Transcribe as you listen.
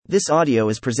This audio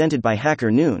is presented by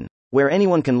Hacker Noon, where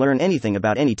anyone can learn anything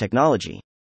about any technology.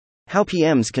 How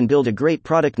PMs can build a great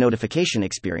product notification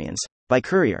experience, by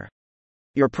Courier.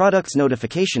 Your product's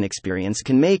notification experience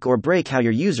can make or break how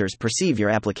your users perceive your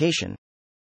application.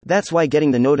 That's why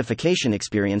getting the notification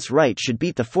experience right should be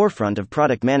at the forefront of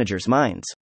product managers' minds.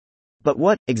 But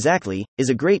what, exactly, is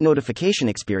a great notification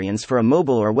experience for a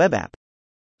mobile or web app?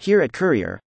 Here at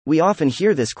Courier, we often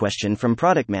hear this question from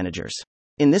product managers.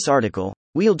 In this article,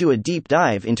 we'll do a deep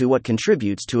dive into what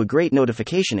contributes to a great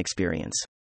notification experience.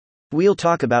 We'll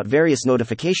talk about various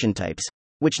notification types,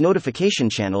 which notification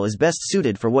channel is best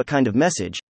suited for what kind of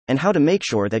message, and how to make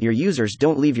sure that your users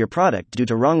don't leave your product due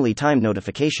to wrongly timed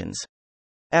notifications.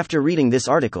 After reading this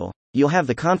article, you'll have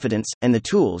the confidence and the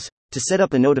tools to set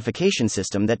up a notification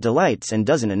system that delights and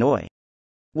doesn't annoy.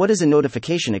 What is a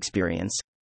notification experience?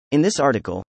 In this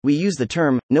article, we use the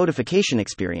term notification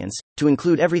experience to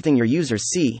include everything your users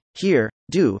see, hear,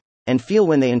 do, and feel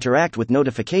when they interact with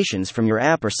notifications from your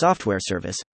app or software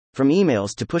service, from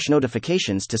emails to push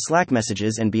notifications to Slack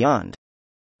messages and beyond.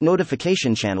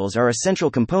 Notification channels are a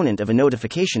central component of a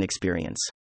notification experience.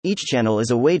 Each channel is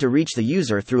a way to reach the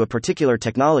user through a particular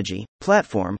technology,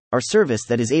 platform, or service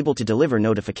that is able to deliver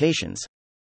notifications.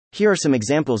 Here are some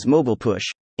examples: mobile push,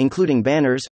 including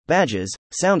banners, badges,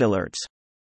 sound alerts.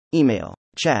 Email,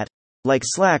 chat, like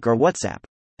Slack or WhatsApp.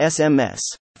 SMS,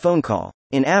 phone call.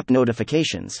 In-app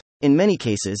notifications. In many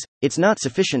cases, it's not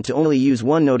sufficient to only use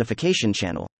one notification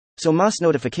channel, so mass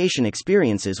notification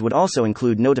experiences would also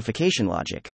include notification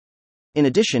logic. In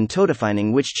addition to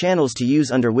defining which channels to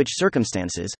use under which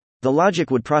circumstances, the logic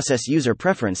would process user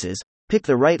preferences, pick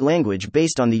the right language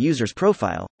based on the user's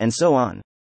profile, and so on.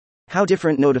 How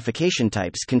different notification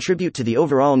types contribute to the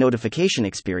overall notification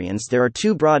experience. There are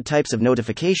two broad types of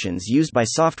notifications used by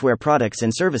software products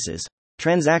and services: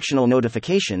 transactional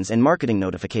notifications and marketing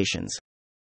notifications.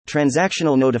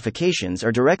 Transactional notifications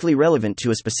are directly relevant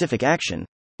to a specific action,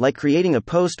 like creating a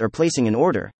post or placing an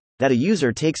order, that a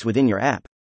user takes within your app.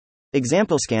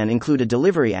 Examples can include a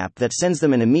delivery app that sends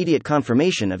them an immediate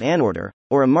confirmation of an order,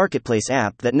 or a marketplace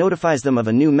app that notifies them of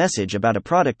a new message about a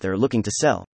product they're looking to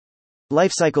sell.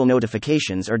 Lifecycle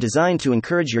notifications are designed to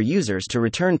encourage your users to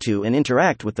return to and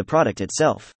interact with the product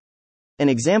itself. An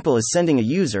example is sending a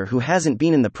user who hasn't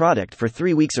been in the product for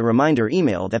 3 weeks a reminder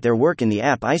email that their work in the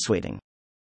app is waiting.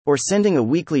 Or sending a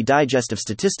weekly digest of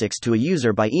statistics to a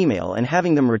user by email and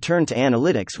having them return to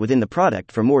analytics within the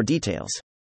product for more details.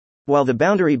 While the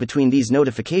boundary between these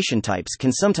notification types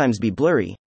can sometimes be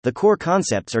blurry, the core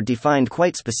concepts are defined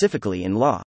quite specifically in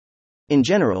law. In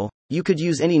general, you could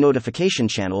use any notification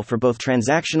channel for both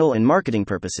transactional and marketing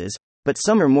purposes, but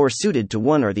some are more suited to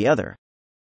one or the other.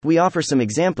 We offer some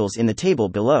examples in the table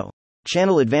below.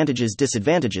 Channel advantages: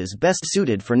 disadvantages: best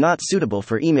suited for, not suitable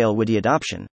for email. Witty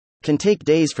adoption. Can take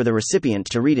days for the recipient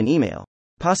to read an email.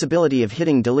 Possibility of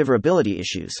hitting deliverability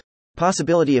issues.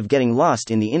 Possibility of getting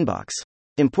lost in the inbox.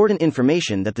 Important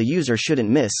information that the user shouldn't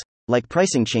miss, like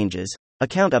pricing changes,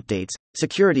 account updates,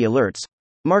 security alerts,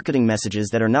 marketing messages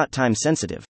that are not time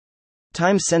sensitive.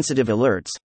 Time sensitive alerts,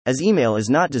 as email is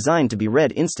not designed to be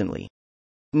read instantly.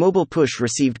 Mobile push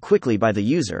received quickly by the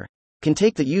user, can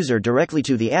take the user directly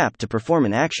to the app to perform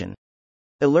an action.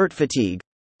 Alert fatigue,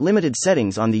 limited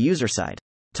settings on the user side.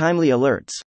 Timely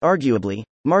alerts, arguably,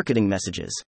 marketing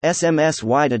messages. SMS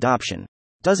wide adoption,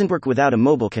 doesn't work without a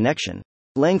mobile connection.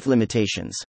 Length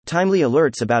limitations, timely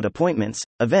alerts about appointments,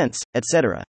 events,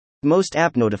 etc. Most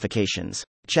app notifications,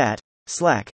 chat,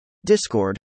 Slack,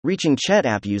 Discord, reaching chat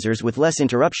app users with less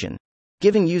interruption,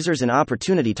 giving users an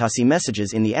opportunity to see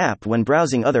messages in the app when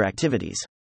browsing other activities.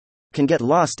 Can get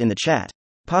lost in the chat.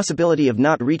 Possibility of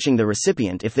not reaching the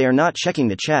recipient if they are not checking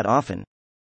the chat often.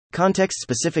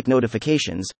 Context-specific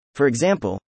notifications, for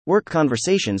example, work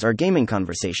conversations or gaming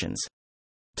conversations.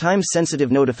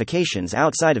 Time-sensitive notifications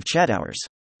outside of chat hours.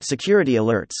 Security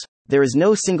alerts. There is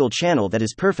no single channel that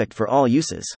is perfect for all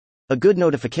uses. A good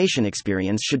notification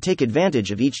experience should take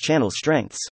advantage of each channel's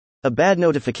strengths. A bad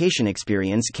notification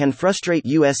experience can frustrate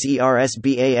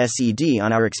usersbased.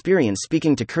 On our experience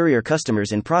speaking to Courier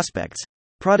customers and prospects,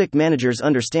 product managers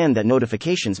understand that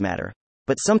notifications matter,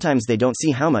 but sometimes they don't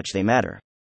see how much they matter.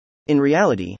 In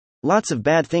reality, lots of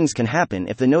bad things can happen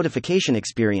if the notification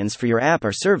experience for your app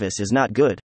or service is not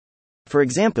good. For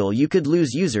example, you could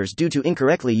lose users due to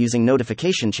incorrectly using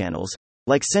notification channels,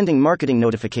 like sending marketing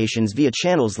notifications via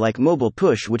channels like mobile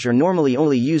push, which are normally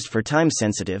only used for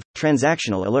time-sensitive,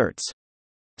 transactional alerts.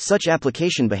 Such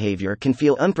application behavior can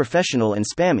feel unprofessional and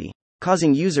spammy,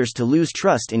 causing users to lose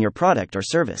trust in your product or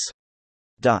service.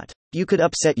 You could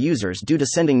upset users due to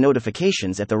sending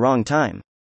notifications at the wrong time.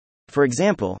 For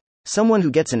example, Someone who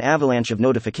gets an avalanche of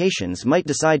notifications might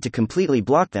decide to completely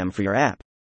block them for your app.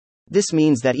 This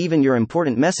means that even your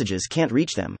important messages can't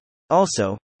reach them.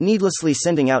 Also, needlessly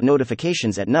sending out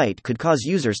notifications at night could cause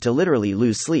users to literally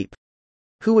lose sleep.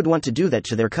 Who would want to do that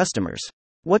to their customers?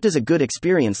 What does a good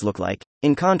experience look like,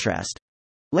 in contrast?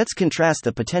 Let's contrast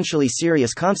the potentially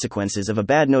serious consequences of a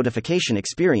bad notification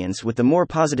experience with the more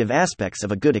positive aspects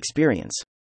of a good experience.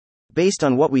 Based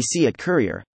on what we see at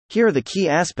Courier, here are the key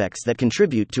aspects that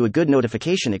contribute to a good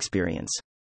notification experience.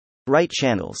 Right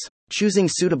channels. Choosing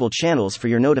suitable channels for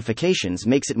your notifications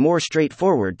makes it more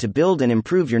straightforward to build and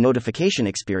improve your notification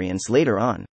experience later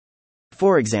on.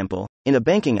 For example, in a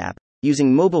banking app,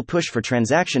 using mobile push for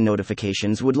transaction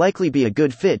notifications would likely be a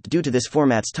good fit due to this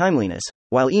format's timeliness,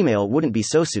 while email wouldn't be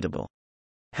so suitable.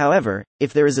 However,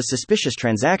 if there is a suspicious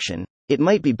transaction, it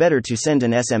might be better to send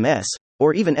an SMS,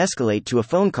 or even escalate to a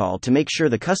phone call to make sure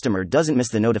the customer doesn't miss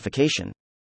the notification.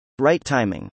 Right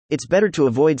timing. It's better to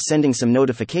avoid sending some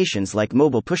notifications like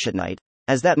mobile push at night,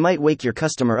 as that might wake your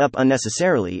customer up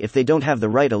unnecessarily if they don't have the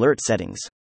right alert settings.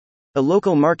 A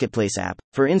local marketplace app,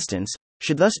 for instance,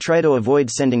 should thus try to avoid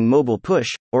sending mobile push,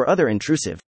 or other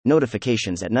intrusive,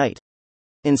 notifications at night.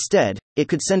 Instead, it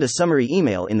could send a summary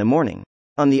email in the morning.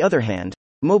 On the other hand,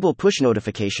 mobile push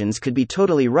notifications could be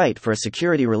totally right for a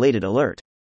security-related alert.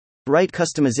 Right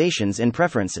customizations and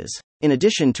preferences. In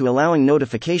addition to allowing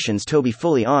notifications to be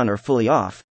fully on or fully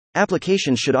off,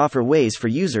 applications should offer ways for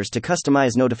users to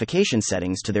customize notification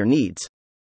settings to their needs.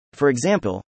 For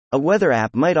example, a weather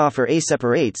app might offer a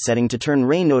separate setting to turn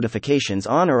rain notifications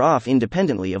on or off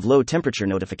independently of low temperature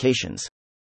notifications.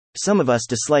 Some of us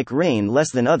dislike rain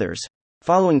less than others,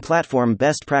 following platform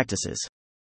best practices.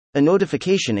 A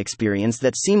notification experience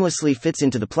that seamlessly fits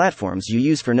into the platforms you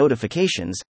use for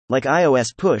notifications, like iOS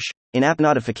push, in-app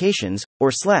notifications,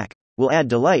 or Slack, will add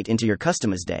delight into your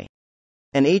customer's day.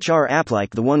 An HR app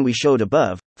like the one we showed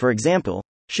above, for example,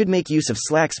 should make use of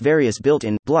Slack's various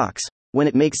built-in blocks, when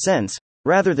it makes sense,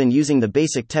 rather than using the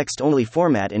basic text-only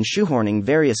format and shoehorning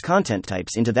various content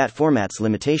types into that format's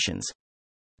limitations.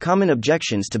 Common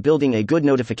objections to building a good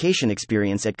notification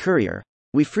experience at Courier.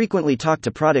 We frequently talk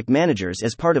to product managers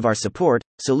as part of our support,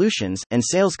 solutions, and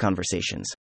sales conversations.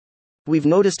 We've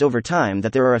noticed over time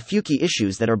that there are a few key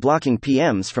issues that are blocking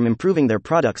PMs from improving their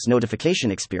product's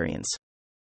notification experience.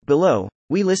 Below,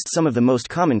 we list some of the most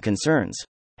common concerns.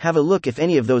 Have a look if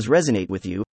any of those resonate with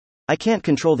you. I can't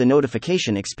control the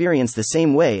notification experience the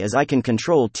same way as I can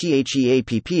control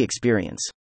THEAPP experience.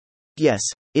 Yes,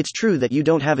 it's true that you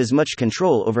don't have as much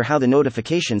control over how the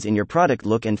notifications in your product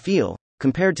look and feel,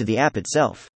 compared to the app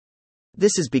itself.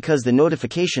 This is because the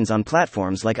notifications on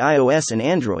platforms like iOS and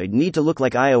Android need to look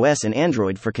like iOS and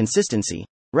Android for consistency,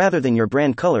 rather than your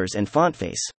brand colors and font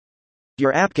face.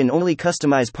 Your app can only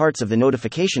customize parts of the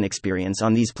notification experience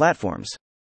on these platforms.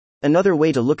 Another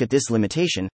way to look at this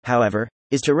limitation, however,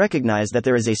 is to recognize that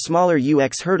there is a smaller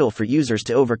UX hurdle for users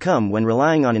to overcome when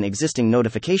relying on an existing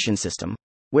notification system,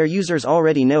 where users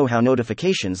already know how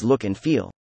notifications look and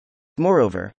feel.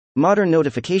 Moreover, modern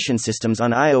notification systems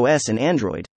on iOS and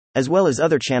Android, as well as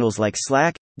other channels like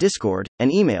Slack, Discord,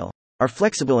 and email, are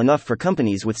flexible enough for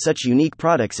companies with such unique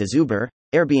products as Uber,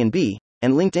 Airbnb,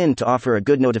 and LinkedIn to offer a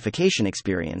good notification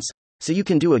experience, so you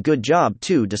can do a good job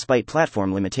too despite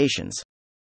platform limitations.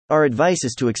 Our advice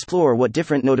is to explore what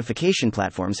different notification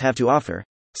platforms have to offer.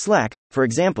 Slack, for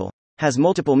example, has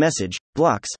multiple message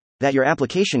blocks that your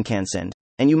application can send,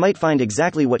 and you might find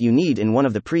exactly what you need in one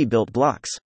of the pre-built blocks.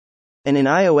 And in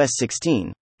iOS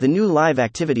 16, the new Live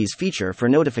Activities feature for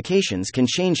notifications can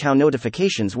change how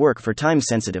notifications work for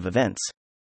time-sensitive events.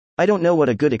 I don't know what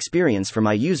a good experience for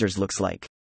my users looks like.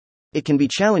 It can be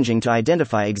challenging to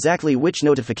identify exactly which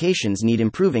notifications need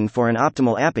improving for an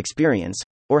optimal app experience,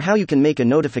 or how you can make a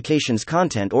notifications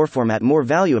content or format more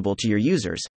valuable to your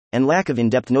users, and lack of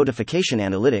in-depth notification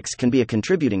analytics can be a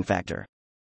contributing factor.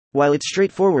 While it's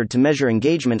straightforward to measure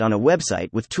engagement on a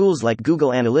website with tools like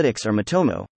Google Analytics or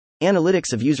Matomo,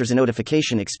 analytics of users'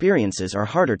 notification experiences are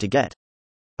harder to get.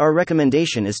 Our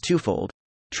recommendation is twofold.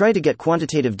 Try to get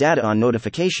quantitative data on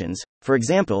notifications, for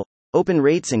example, open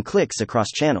rates and clicks across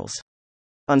channels.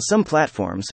 On some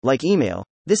platforms, like email,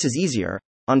 this is easier.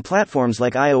 On platforms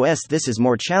like iOS, this is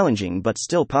more challenging but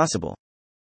still possible.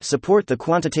 Support the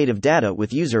quantitative data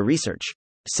with user research.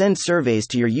 Send surveys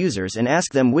to your users and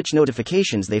ask them which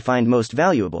notifications they find most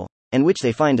valuable, and which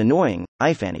they find annoying,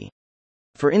 if any.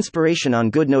 For inspiration on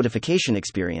good notification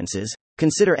experiences,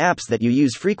 consider apps that you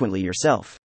use frequently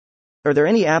yourself. Are there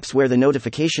any apps where the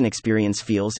notification experience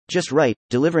feels just right,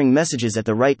 delivering messages at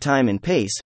the right time and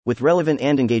pace, with relevant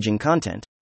and engaging content?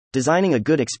 Designing a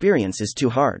good experience is too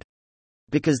hard.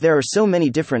 Because there are so many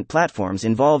different platforms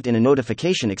involved in a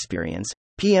notification experience,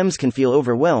 PMs can feel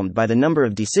overwhelmed by the number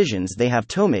of decisions they have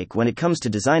to make when it comes to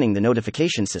designing the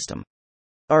notification system.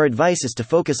 Our advice is to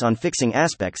focus on fixing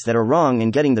aspects that are wrong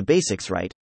and getting the basics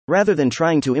right, rather than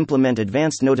trying to implement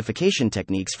advanced notification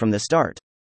techniques from the start.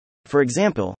 For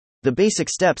example, the basic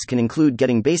steps can include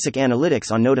getting basic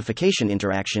analytics on notification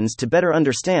interactions to better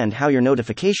understand how your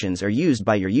notifications are used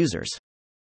by your users.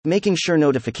 Making sure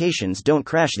notifications don't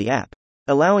crash the app.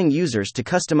 Allowing users to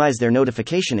customize their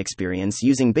notification experience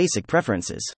using basic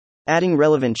preferences. Adding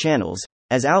relevant channels,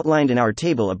 as outlined in our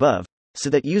table above, so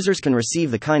that users can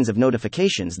receive the kinds of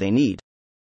notifications they need.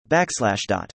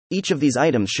 Each of these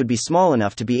items should be small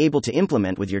enough to be able to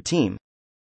implement with your team.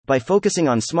 By focusing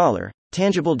on smaller,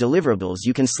 tangible deliverables,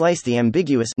 you can slice the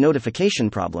ambiguous notification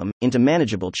problem into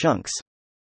manageable chunks.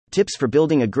 Tips for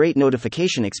building a great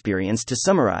notification experience. To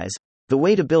summarize, the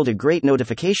way to build a great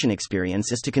notification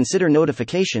experience is to consider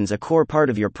notifications a core part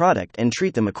of your product and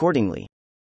treat them accordingly.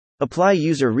 Apply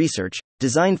user research,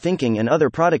 design thinking, and other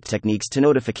product techniques to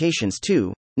notifications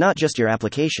too, not just your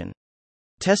application.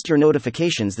 Test your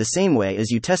notifications the same way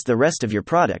as you test the rest of your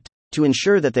product, to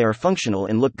ensure that they are functional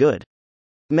and look good.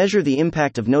 Measure the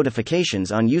impact of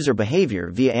notifications on user behavior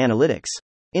via analytics.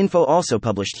 Info also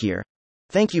published here.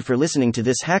 Thank you for listening to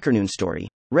this HackerNoon story,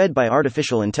 read by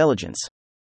Artificial Intelligence.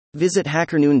 Visit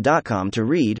hackerNoon.com to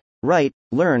read, write,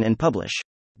 learn, and publish.